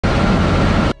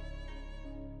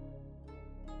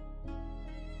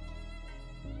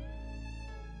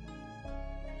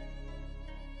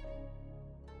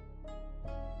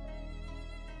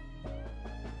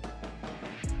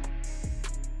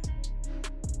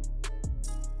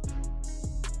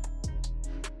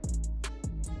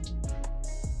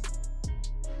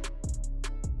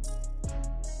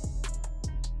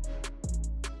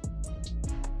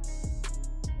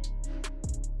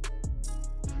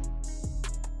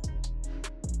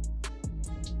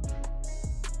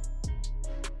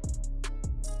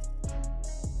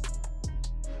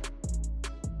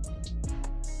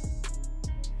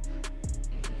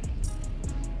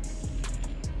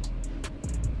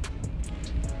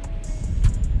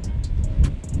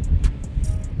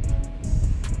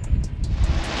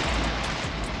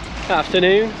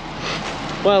afternoon.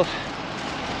 Well,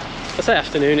 I say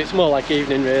afternoon, it's more like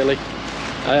evening really.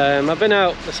 I've been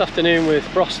out this afternoon with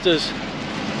Brosters,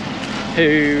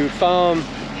 who farm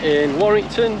in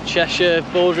Warrington, Cheshire,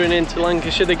 bordering into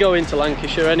Lancashire. They go into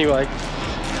Lancashire anyway.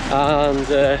 And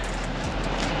there's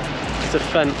a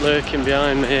Fent lurking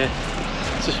behind me here,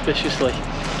 suspiciously.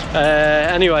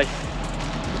 Anyway,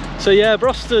 so yeah,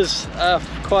 Brosters have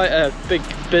quite a big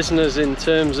business in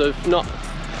terms of not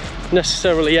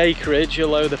necessarily acreage,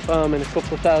 although they're farming a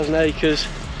couple of thousand acres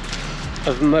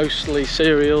of mostly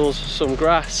cereals, some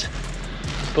grass,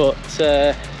 but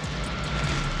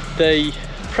they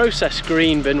process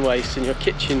green bin waste and your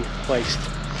kitchen waste,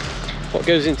 what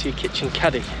goes into your kitchen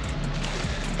caddy,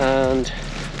 and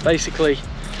basically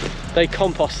they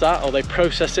compost that, or they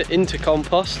process it into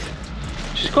compost,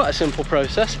 which is quite a simple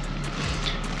process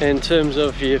in terms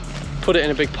of you put it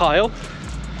in a big pile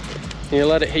and you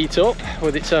let it heat up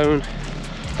with its own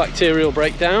bacterial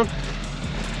breakdown,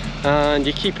 and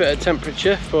you keep it at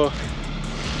temperature for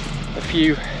a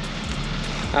few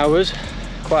hours,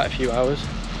 quite a few hours,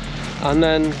 and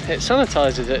then it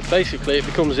sanitizes it. Basically it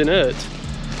becomes inert,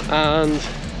 and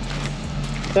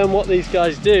then what these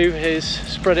guys do is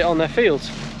spread it on their fields.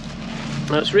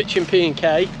 Now it's rich in P and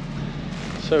K,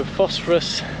 so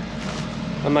phosphorus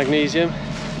and magnesium,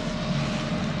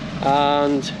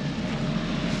 and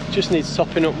just needs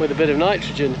topping up with a bit of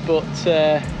nitrogen. But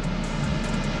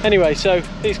anyway, so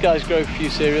these guys grow a few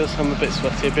cereals. I'm a bit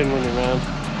sweaty, I've been running around.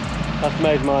 I've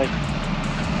made my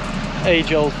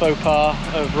age-old faux pas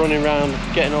of running around,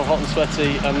 getting all hot and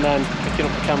sweaty, and then picking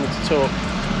up the camera to talk.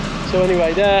 So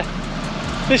anyway,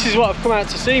 this is what I've come out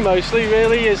to see mostly,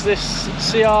 really, is this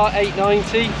CR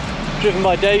 890 driven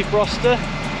by Dave Broster,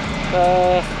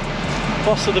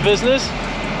 boss of the business.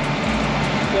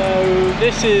 So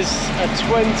this is a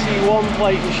 21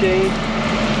 plate machine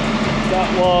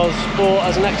that was bought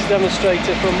as an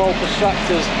ex-demonstrator from Malpas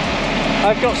Tractors.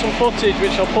 I've got some footage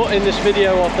which I'll put in this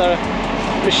video of the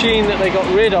machine that they got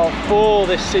rid of for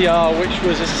this CR, which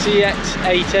was a CX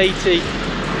 880,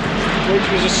 which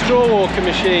was a straw walker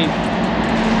machine.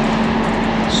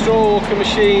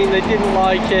 They didn't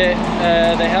like it.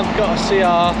 They have got a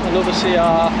CR, another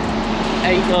CR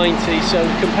 890, so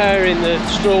comparing the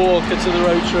straw walker to the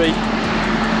rotary,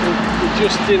 we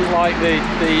just didn't like the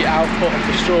output of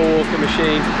the straw walker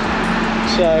machine.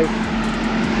 So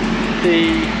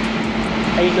the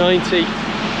 890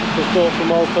 was bought from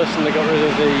Malpas, and they got rid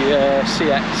of the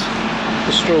CX,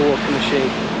 the straw walker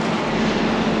machine.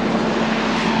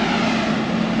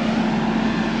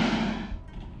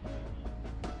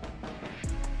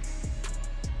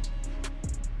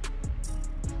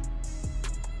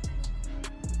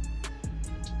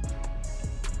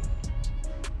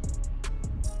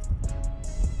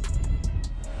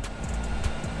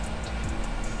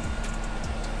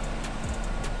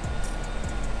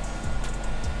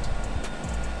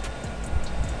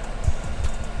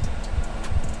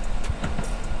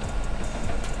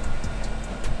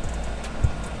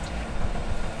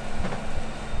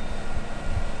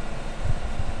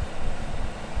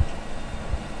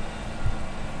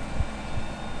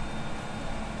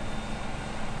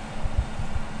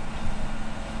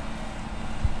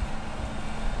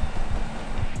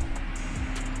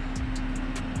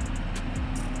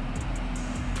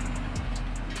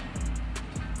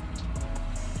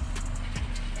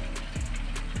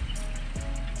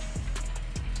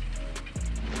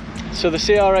 So the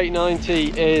CR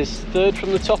 890 is third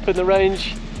from the top in the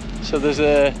range. So there's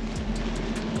a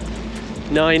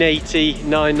 980,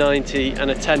 990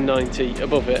 and a 1090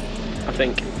 above it, I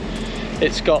think.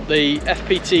 It's got the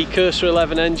FPT Cursor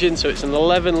 11 engine, so it's an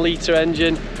 11 litre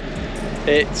engine.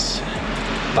 It's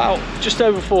about just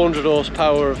over 400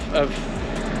 horsepower of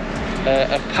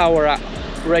a power at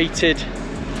rated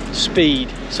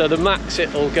speed. So the max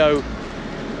it'll go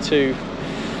to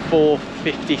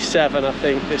 457, I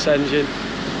think, this engine,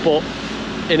 but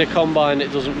in a combine it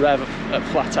doesn't rev at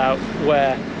flat out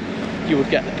where you would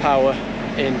get the power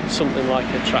in something like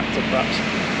a tractor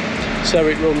perhaps. So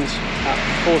it runs at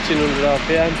 1400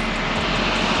 RPM,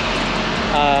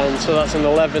 and so that's an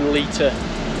 11 litre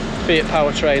Fiat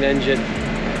powertrain engine.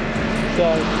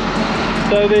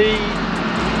 So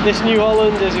this New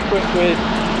Holland is equipped with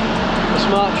the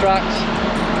smart tracks,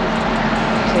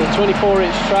 so the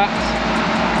 24-inch tracks,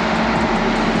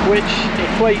 which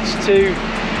equates to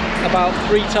about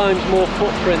 3 times more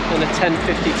footprint than a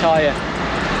 1050 tyre,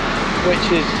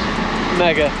 which is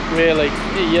mega, really.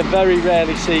 You very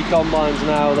rarely see combines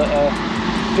now that are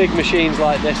big machines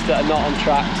like this that are not on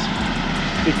tracks,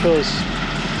 because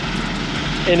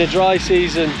in a dry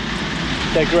season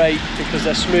they're great because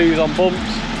they're smooth on bumps,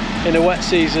 in a wet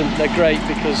season they're great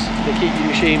because they keep your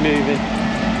machine moving.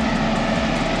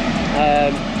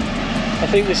 I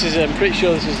think this is, I'm pretty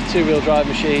sure this is a 2-wheel drive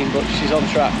machine, but she's on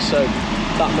track, so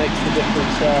that makes the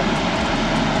difference there.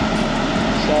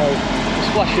 So the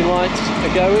flashing lights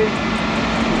are going.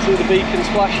 You can see the beacons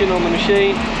flashing on the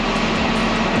machine.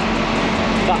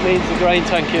 That means the grain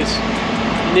tank is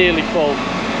nearly full.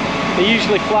 They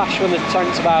usually flash when the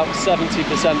tank's about 70%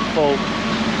 full,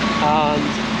 and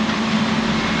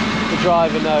the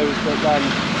driver knows that then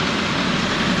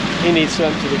he needs to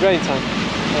empty the grain tank.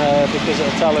 Because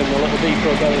it'll tell him the little beeper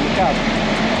will go in the cab.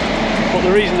 But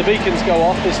the reason the beacons go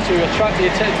off is to attract the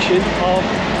attention of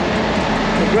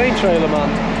the grain trailer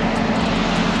man.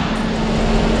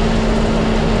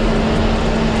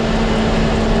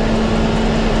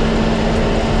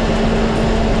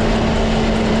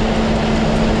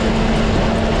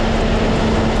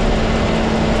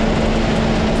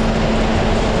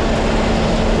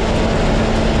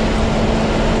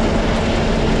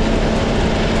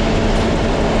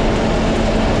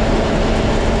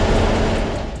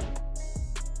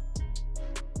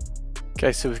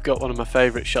 Okay, so we've got one of my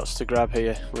favourite shots to grab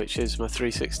here, which is my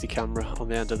 360 camera on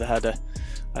the end of the header,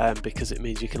 because it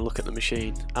means you can look at the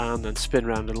machine and then spin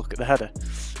around and look at the header.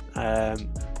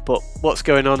 But what's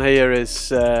going on here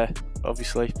is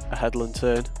obviously a headland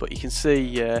turn, but you can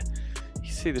see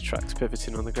the tracks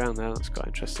pivoting on the ground there. That's quite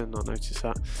interesting, not noticed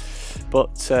that.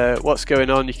 But what's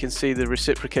going on, you can see the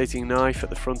reciprocating knife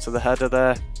at the front of the header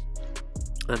there,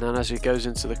 and then as it goes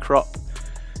into the crop,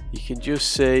 you can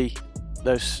just see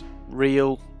those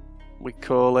reel, we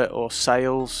call it, or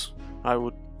sails, I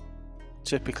would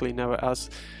typically know it as,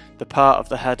 the part of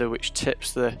the header which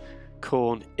tips the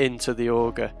corn into the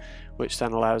auger, which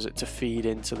then allows it to feed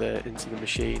into the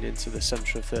machine, into the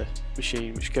centre of the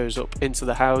machine, which goes up into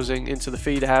the housing, into the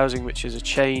feeder housing, which is a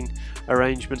chain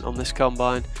arrangement on this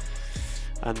combine,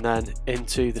 and then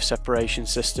into the separation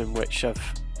system, which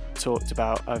I've talked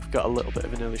about. I've got a little bit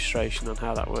of an illustration on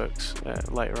how that works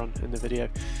later on in the video.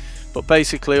 But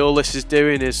basically all this is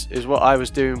doing is what I was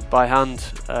doing by hand,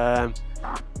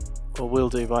 or will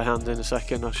do by hand in a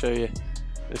second, I'll show you.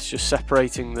 It's just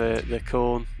separating the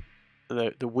corn,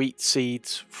 the wheat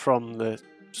seeds from the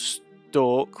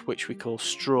stalk, which we call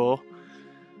straw,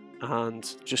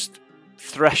 and just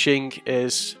threshing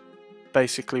is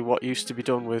basically what used to be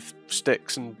done with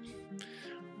sticks and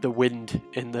the wind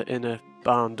in a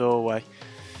barn doorway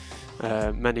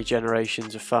many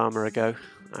generations of farmer ago.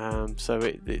 So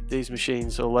these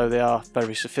machines, although they are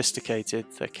very sophisticated,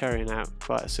 they're carrying out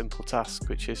quite a simple task,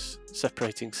 which is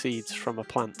separating seeds from a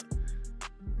plant.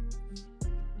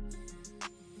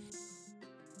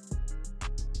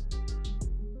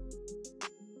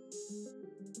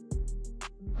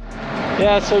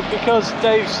 Yeah, so because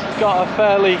Dave's got a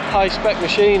fairly high-spec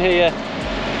machine here,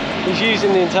 he's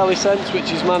using the IntelliSense,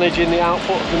 which is managing the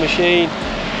output of the machine,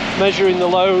 measuring the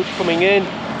load coming in,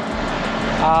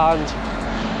 and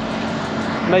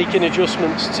making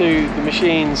adjustments to the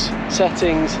machine's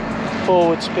settings,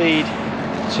 forward speed,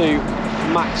 to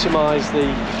maximise the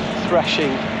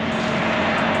threshing.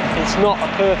 It's not a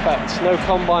perfect, no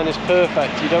combine is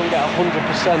perfect, you don't get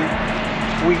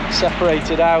 100% wheat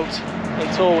separated out.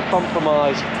 It's all a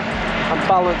compromise and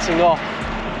balancing off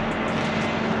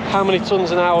how many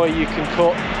tons an hour you can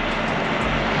cut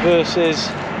versus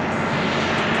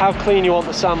how clean you want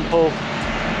the sample,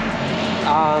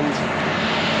 and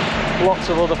lots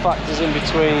of other factors in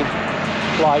between,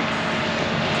 like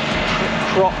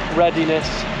crop readiness.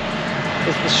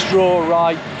 Is the straw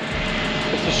ripe?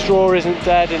 If the straw isn't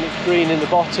dead and it's green in the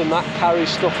bottom, that carries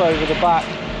stuff over the back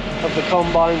of the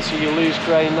combine, so you lose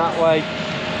grain that way.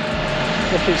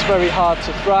 If it's very hard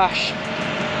to thrash,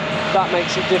 that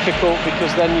makes it difficult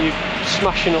because then you're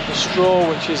smashing up the straw,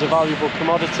 which is a valuable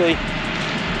commodity.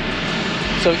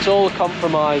 So it's all a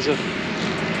compromise of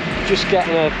just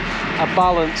getting a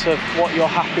balance of what you're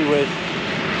happy with,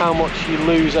 how much you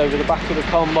lose over the back of the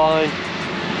combine,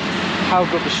 how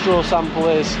good the straw sample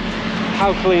is,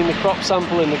 how clean the crop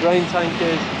sample in the grain tank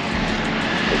is.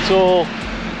 It's all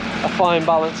a fine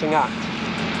balancing act.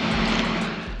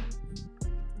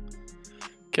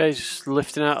 Okay, just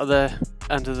lifting out of the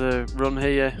end of the run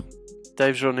here.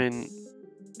 Dave's running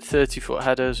 30-foot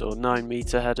headers or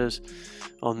 9-metre headers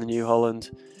on the New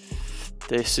Holland.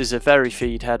 This is a very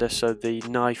feed header, so the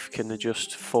knife can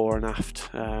adjust fore and aft.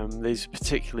 These are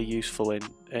particularly useful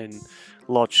in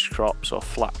lodged crops or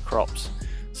flat crops,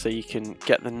 so you can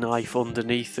get the knife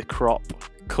underneath the crop,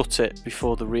 cut it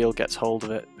before the reel gets hold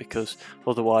of it, because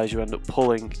otherwise you end up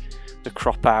pulling the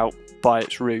crop out by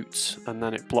its roots and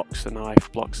then it blocks the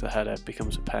knife, blocks the header,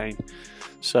 becomes a pain.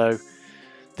 So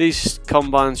These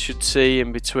combines should see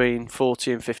in between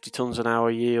 40 and 50 tonnes an hour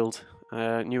yield.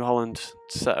 New Holland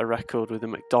set a record with the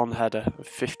McDon header of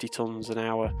 50 tonnes an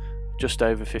hour, just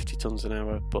over 50 tonnes an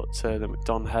hour, but the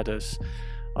McDon headers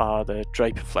are the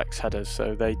Draper Flex headers,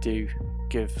 so they do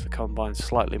give the combine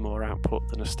slightly more output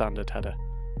than a standard header.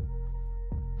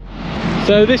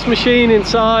 So this machine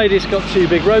inside, it's got two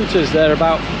big rotors. They're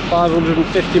about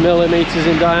 550 millimeters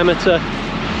in diameter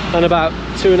and about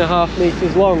 2.5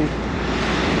 meters long,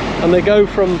 and they go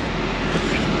from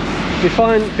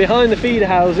behind the feeder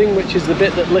housing, which is the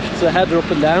bit that lifts the header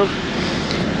up and down.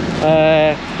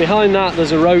 Behind that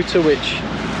there's a rotor which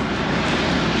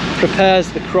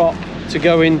prepares the crop to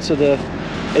go into the,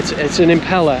 it's an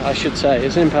impeller, I should say,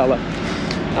 it's an impeller,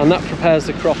 and that prepares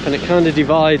the crop, and it kind of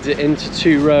divides it into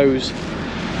two rows,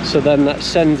 so then that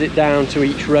sends it down to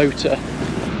each rotor,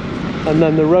 and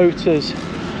then the rotors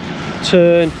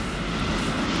turn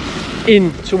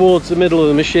in towards the middle of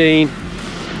the machine,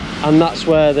 and that's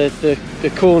where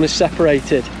the corn is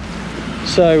separated.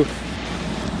 So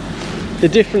the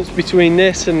difference between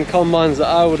this and combines that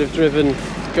I would have driven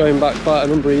going back quite a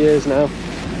number of years now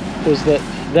was that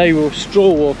they were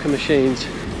straw walker machines,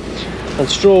 and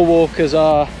straw walkers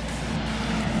are,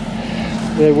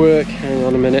 they work, hang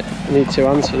on a minute, I need two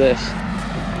hands for this.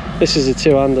 This is a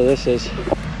two-hander, this is.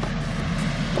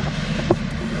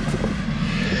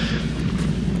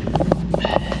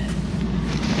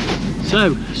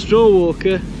 So, straw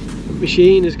walker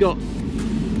machine has got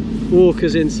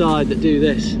walkers inside that do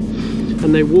this,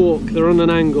 and they walk, they're on an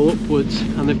angle upwards,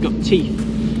 and they've got teeth,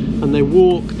 and they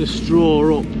walk the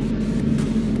straw up.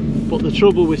 But the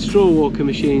trouble with straw walker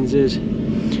machines is,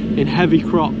 in heavy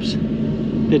crops,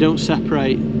 they don't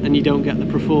separate, and you don't get the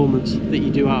performance that you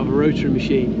do out of a rotary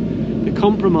machine. The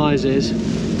compromise is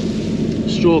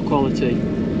straw quality.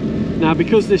 Now,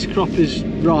 because this crop is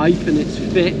ripe and it's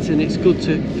fit and it's good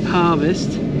to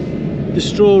harvest, the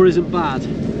straw isn't bad.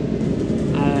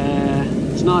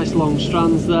 It's nice long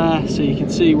strands there, so you can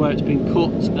see where it's been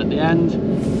cut at the end.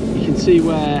 You can see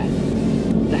where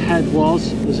the head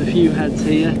was. There's a few heads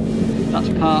here. That's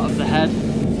part of the head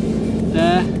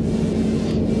there.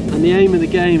 And the aim of the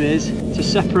game is to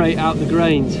separate out the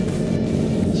grains.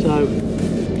 So,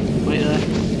 wait there.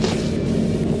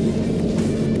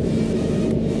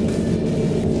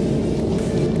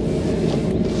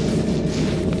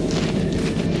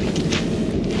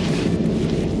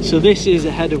 So this is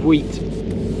a head of wheat.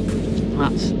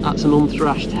 That's an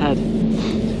unthrashed head.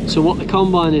 So what the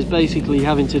combine is basically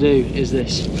having to do is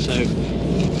this.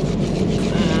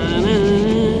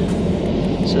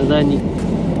 So then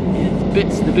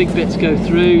the big bits go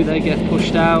through, they get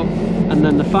pushed out, and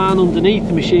then the fan underneath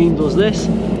the machine does this,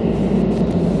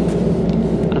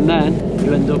 and then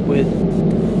you end up with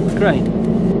grain.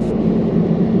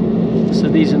 So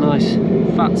these are nice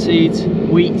fat seeds,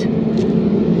 wheat.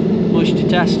 Moisture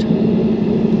test,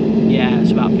 yeah,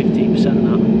 it's about 15%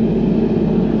 now.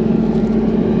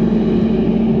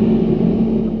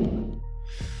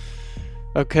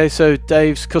 Okay, so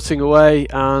Dave's cutting away,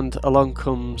 and along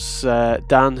comes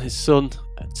Dan, his son,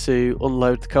 to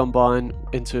unload the combine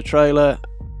into a trailer.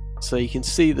 So you can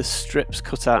see the strips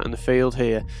cut out in the field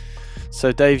here.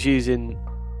 So Dave's using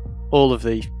all of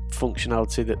the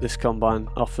functionality that this combine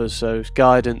offers, so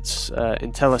guidance,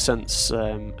 IntelliSense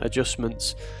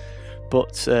adjustments.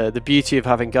 But the beauty of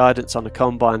having guidance on a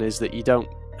combine is that you don't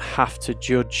have to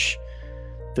judge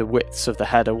the widths of the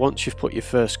header. Once you've put your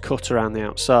first cut around the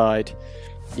outside,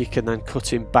 you can then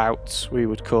cut in bouts, we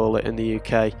would call it in the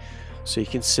UK. So you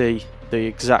can see the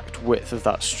exact width of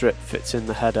that strip fits in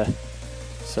the header.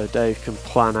 So Dave can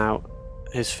plan out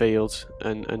his field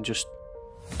and just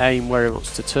aim where he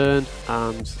wants to turn,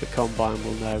 and the combine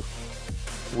will know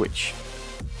which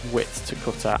width to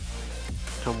cut at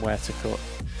and where to cut.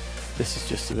 This is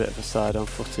just a bit of a side-on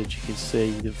footage. You can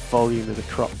see the volume of the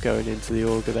crop going into the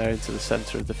auger there, into the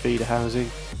centre of the feeder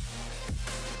housing.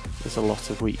 There's a lot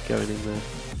of wheat going in there,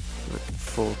 like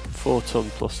 4 tonne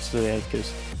plus to the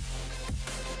acres.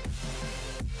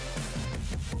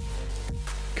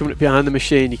 Coming up behind the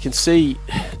machine, you can see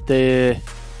the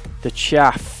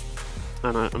chaff,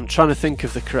 and I'm trying to think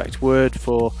of the correct word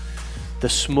for the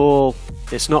small.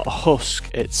 It's not a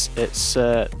husk.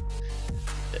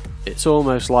 It's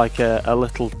almost like a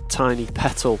little tiny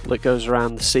petal that goes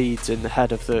around the seeds in the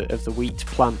head of the wheat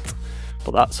plant,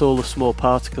 but that's all the small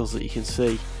particles that you can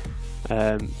see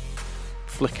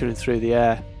flickering through the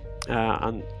air.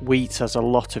 And wheat has a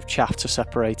lot of chaff to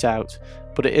separate out,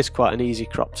 but it is quite an easy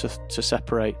crop to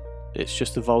separate. It's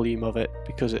just the volume of it,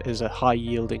 because it is a high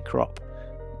yielding crop,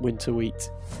 winter wheat.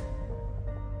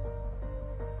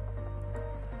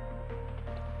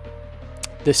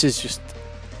 This is just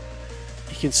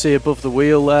can see above the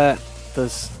wheel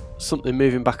there's something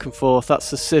moving back and forth.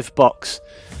 That's the sieve box.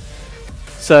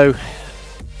 So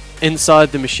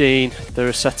inside the machine there are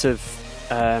a set of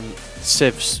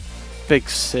sieves, big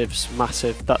sieves,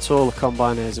 massive. That's all the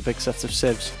combine is, a big set of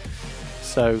sieves.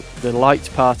 So the light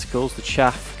particles, the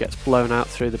chaff, gets blown out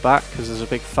through the back because there's a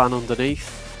big fan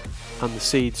underneath, and the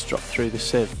seeds drop through the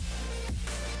sieve.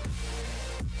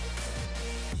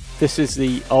 This is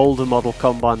the older model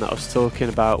combine that I was talking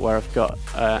about, where I've got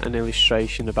an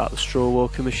illustration about the straw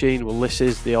walker machine. Well, this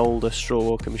is the older straw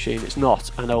walker machine. It's not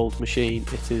an old machine,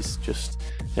 it is just,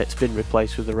 it's been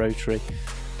replaced with the rotary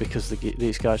because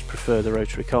these guys prefer the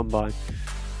rotary combine.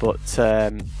 But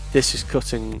this is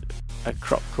cutting a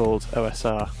crop called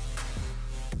OSR.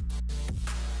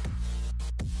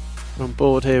 I'm on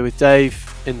board here with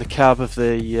Dave in the cab of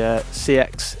the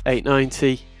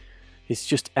CX890. He's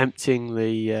just emptying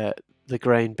the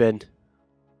grain bin,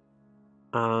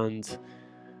 and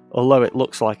although it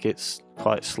looks like it's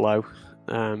quite slow,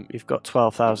 you've got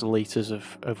 12,000 litres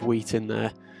of wheat in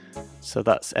there, so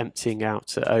that's emptying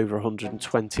out at over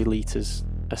 120 litres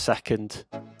a second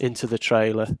into the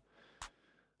trailer,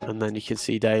 and then you can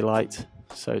see daylight,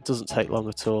 so it doesn't take long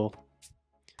at all.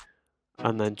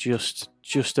 And then just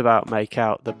about make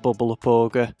out the bubble up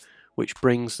auger, which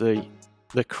brings the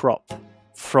crop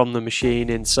from the machine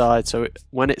inside. So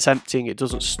when it's emptying, it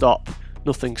doesn't stop,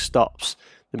 nothing stops,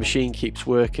 the machine keeps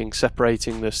working,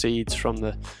 separating the seeds from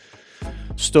the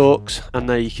stalks, and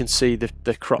there you can see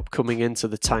the crop coming into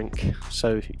the tank.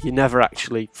 So you never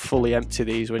actually fully empty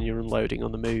these when you're unloading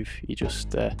on the move, you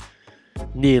just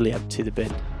nearly empty the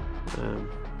bin.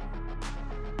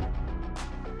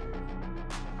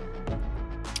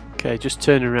 Okay, just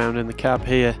turning around in the cab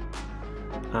here,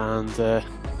 and I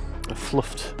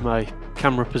fluffed my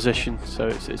camera position so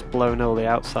it's blowing all the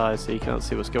outside, so you can't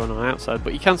see what's going on outside,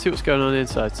 but you can see what's going on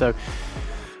inside. So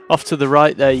off to the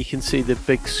right there you can see the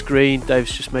big screen.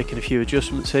 Dave's just making a few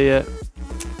adjustments here,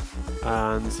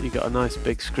 and you've got a nice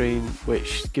big screen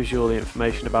which gives you all the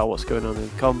information about what's going on in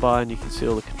the combine. You can see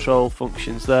all the control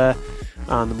functions there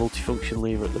and the multifunction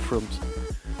lever at the front.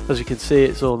 As you can see,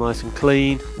 it's all nice and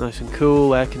clean, nice and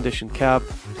cool, air conditioned cab,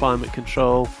 climate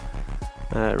control,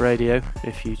 radio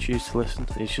if you choose to listen.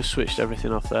 He's just switched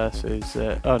everything off there, so he's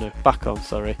oh no, back on,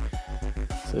 sorry.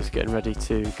 So he's getting ready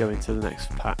to go into the next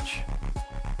patch.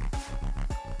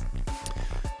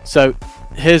 So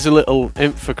here's a little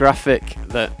infographic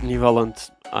that New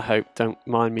Holland, I hope, don't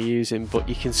mind me using, but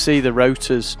you can see the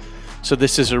rotors. So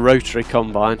this is a rotary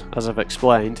combine, as I've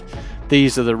explained.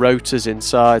 These are the rotors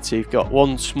inside, so you've got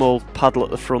one small paddle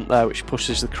at the front there which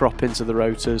pushes the crop into the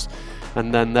rotors,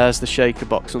 and then there's the shaker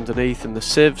box underneath and the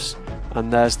sieves,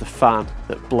 and there's the fan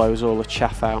that blows all the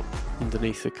chaff out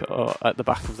underneath at the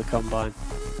back of the combine.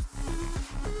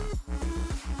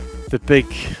 The big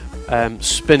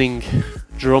spinning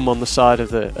drum on the side of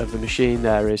the machine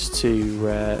there is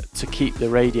to keep the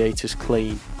radiators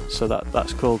clean, so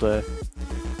that's called a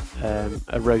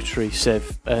rotary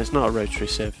sieve. It's not a rotary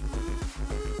sieve.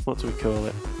 What do we call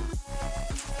it?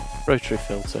 Rotary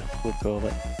filter, we'll call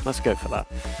it. Let's go for that.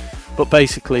 But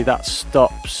basically that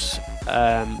stops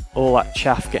all that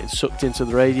chaff getting sucked into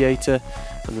the radiator,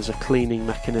 and there's a cleaning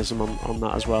mechanism on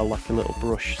that as well, like a little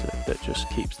brush that just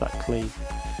keeps that clean.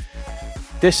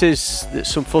 This is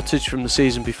some footage from the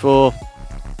season before.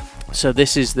 So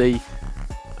this is the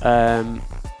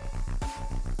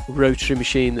rotary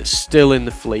machine that's still in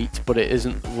the fleet, but it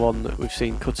isn't the one that we've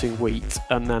seen cutting wheat.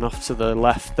 And then off to the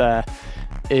left there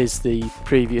is the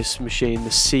previous machine,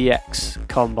 the CX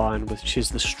combine, which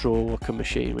is the straw walker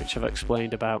machine, which I've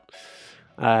explained about.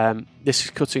 This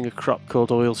is cutting a crop called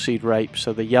oilseed rape,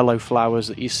 so the yellow flowers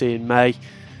that you see in May,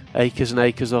 acres and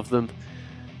acres of them.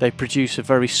 They produce a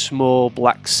very small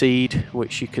black seed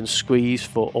which you can squeeze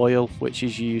for oil, which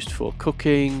is used for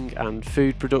cooking and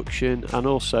food production, and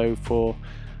also for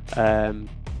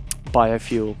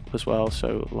biofuel as well,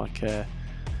 so like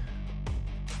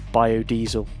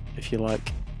biodiesel, if you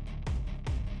like.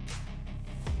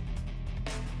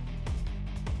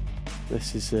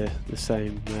 This is the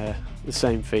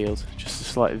same field, just a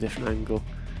slightly different angle.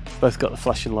 Both got the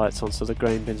flashing lights on, so the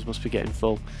grain bins must be getting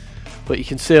full. But you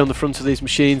can see on the front of these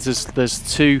machines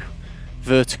there's two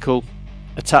vertical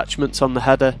attachments on the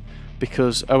header,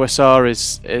 because OSR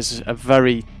is a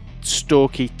very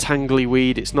stalky, tangly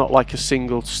weed. It's not like a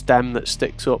single stem that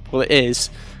sticks up. Well, it is,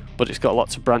 but it's got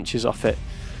lots of branches off it.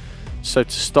 So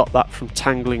to stop that from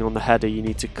tangling on the header, you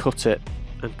need to cut it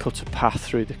and cut a path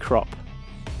through the crop.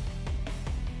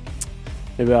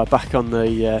 Here we are back on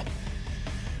the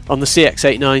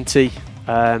CX890.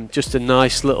 Just a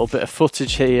nice little bit of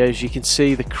footage here. As you can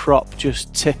see, the crop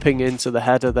just tipping into the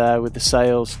header there with the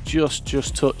sails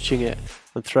just touching it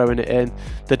and throwing it in.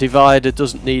 The divider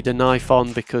doesn't need a knife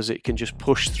on because it can just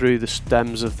push through the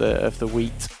stems of the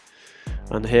wheat.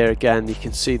 And here again you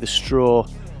can see the straw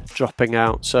dropping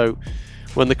out. So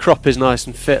when the crop is nice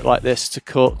and fit like this to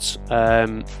cut,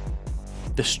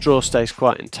 the straw stays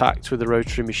quite intact with the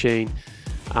rotary machine.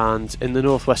 And in the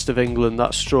northwest of England,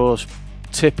 that straw's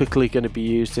typically going to be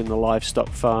used in the livestock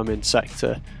farming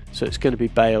sector, so it's going to be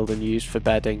baled and used for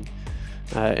bedding.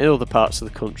 In other parts of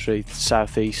the country,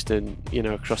 southeast and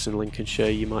across in Lincolnshire,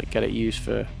 you might get it used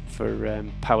for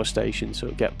power stations, so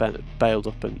it'll get baled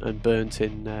up and burnt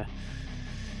in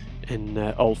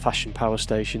old-fashioned power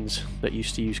stations that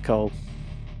used to use coal.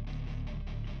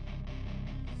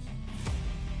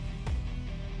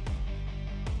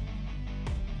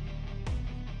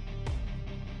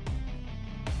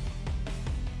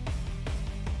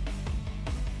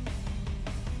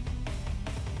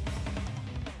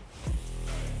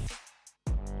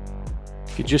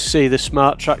 You can just see the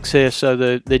smart tracks here. So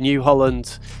the New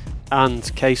Holland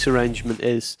and case arrangement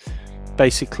is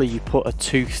basically you put a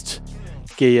toothed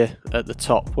gear at the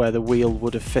top where the wheel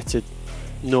would have fitted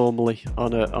normally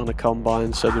on a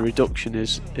combine, so the reduction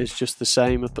is just the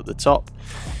same up at the top,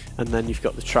 and then you've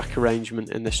got the track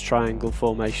arrangement in this triangle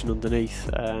formation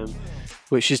underneath,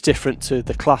 which is different to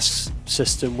the class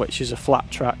system, which is a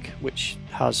flat track which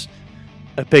has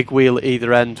a big wheel at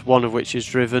either end, one of which is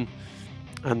driven,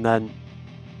 and then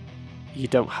you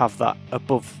don't have that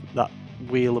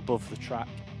wheel above the track.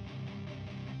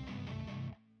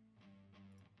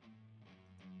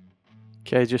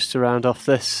 Okay, just to round off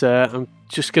this, I'm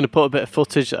just going to put a bit of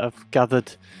footage that I've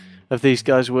gathered of these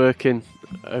guys working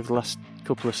over the last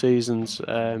couple of seasons.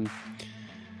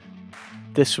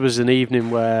 This was an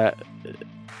evening where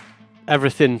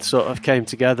everything sort of came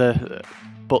together,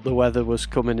 but the weather was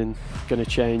coming and going to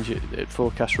change. It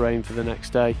forecast rain for the next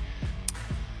day.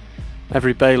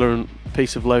 Every baler and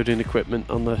piece of loading equipment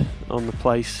on the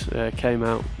place came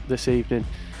out this evening.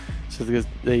 So the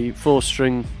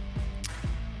 4-string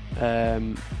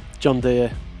John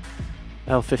Deere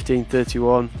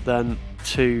L1531, then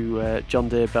 2 John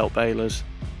Deere belt balers.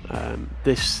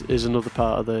 This is another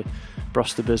part of the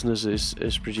Broster business,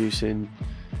 is producing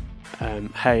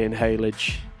hay and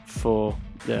haylage for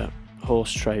the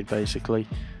horse trade basically.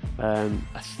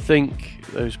 I think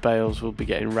those bales will be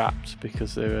getting wrapped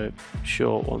because they were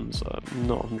short ones. I'm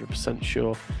not 100%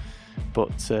 sure,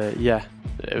 but yeah,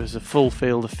 it was a full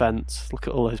field of fence. Look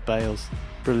at all those bales.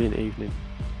 Brilliant evening.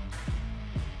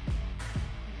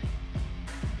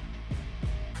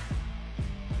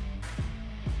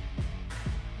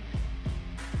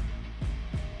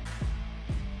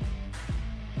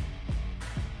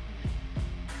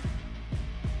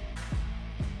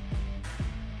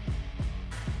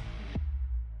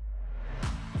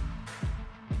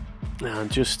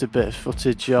 And just a bit of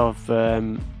footage of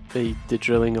the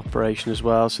drilling operation as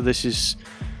well. So this is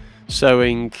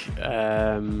sowing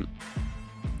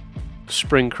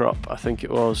spring crop, I think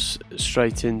it was,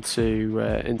 straight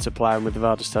into ploughing with the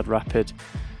Vardestad Rapid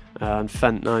and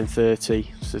Fendt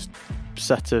 930. So a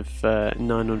set of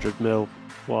 900mm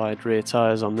wide rear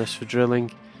tyres on this for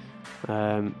drilling.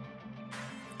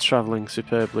 Travelling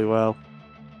superbly well.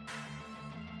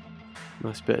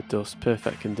 Nice bit of dust,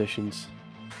 perfect conditions.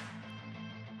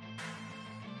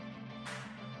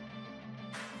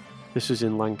 This is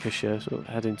in Lancashire, so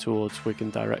heading towards Wigan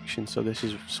direction, so this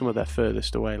is some of their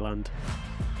furthest away land.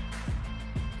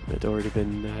 It had already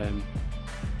been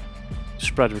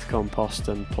spread with compost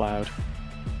and ploughed.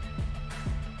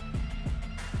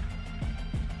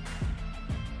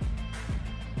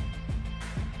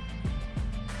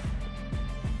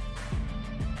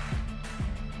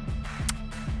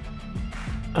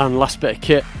 And last bit of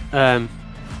kit,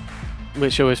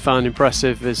 which I always found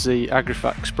impressive, is the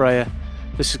Agrifac sprayer.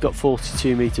 This has got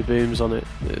 42m booms on it.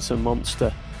 It's a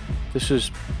monster. This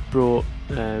was brought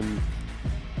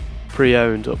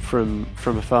pre-owned up from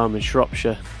a farm in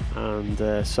Shropshire,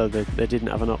 and so they didn't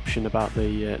have an option about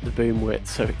the boom width,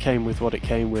 so it came with what it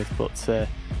came with. But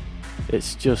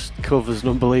it just covers an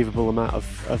unbelievable amount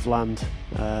of land.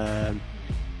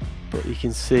 But you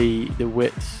can see the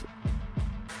width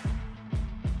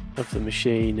of the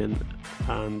machine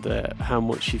and how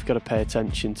much you've got to pay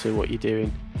attention to what you're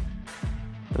doing.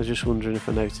 I was just wondering if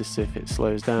I noticed if it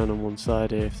slows down on one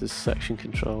side here, if there's section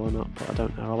control or not, but I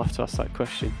don't know. I'll have to ask that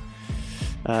question.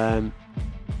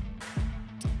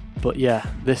 But yeah,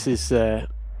 this is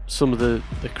some of the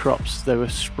crops. They were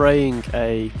spraying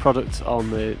a product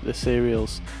on the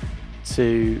cereals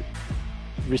to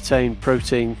retain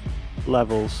protein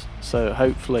levels, so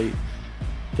hopefully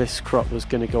this crop was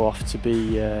going to go off to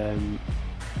be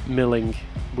milling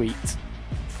wheat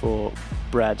for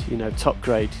bread, you know, top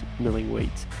grade milling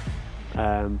wheat,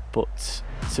 but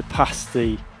to pass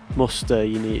the muster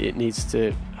it needs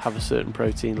to have a certain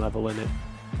protein level in it.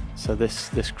 So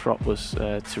this crop was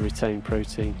to retain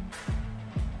protein.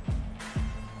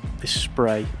 This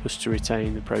spray was to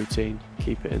retain the protein,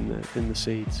 keep it in the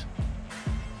seeds.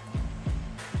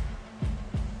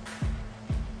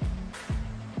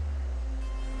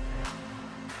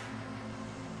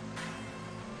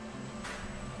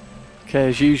 Okay,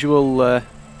 as usual,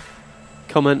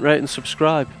 comment, rate and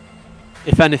subscribe.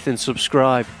 If anything,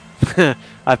 subscribe.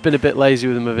 I've been a bit lazy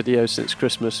with my videos since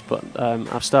Christmas, but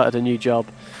I've started a new job,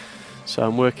 so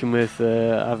I'm working with,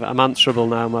 I'm answerable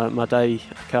now. My day,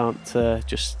 I can't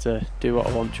just do what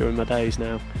I want during my days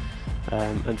now,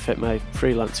 and fit my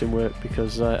freelancing work,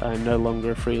 because I'm no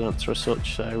longer a freelancer as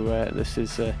such, so this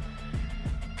is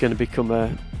going to become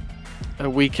a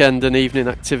weekend and evening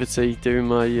activity, doing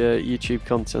my YouTube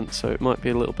content, so it might be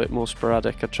a little bit more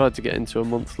sporadic. I tried to get into a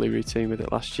monthly routine with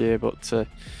it last year, but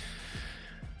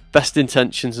best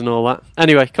intentions and all that.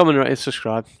 Anyway, comment, rate and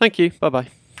subscribe. Thank you, bye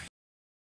bye.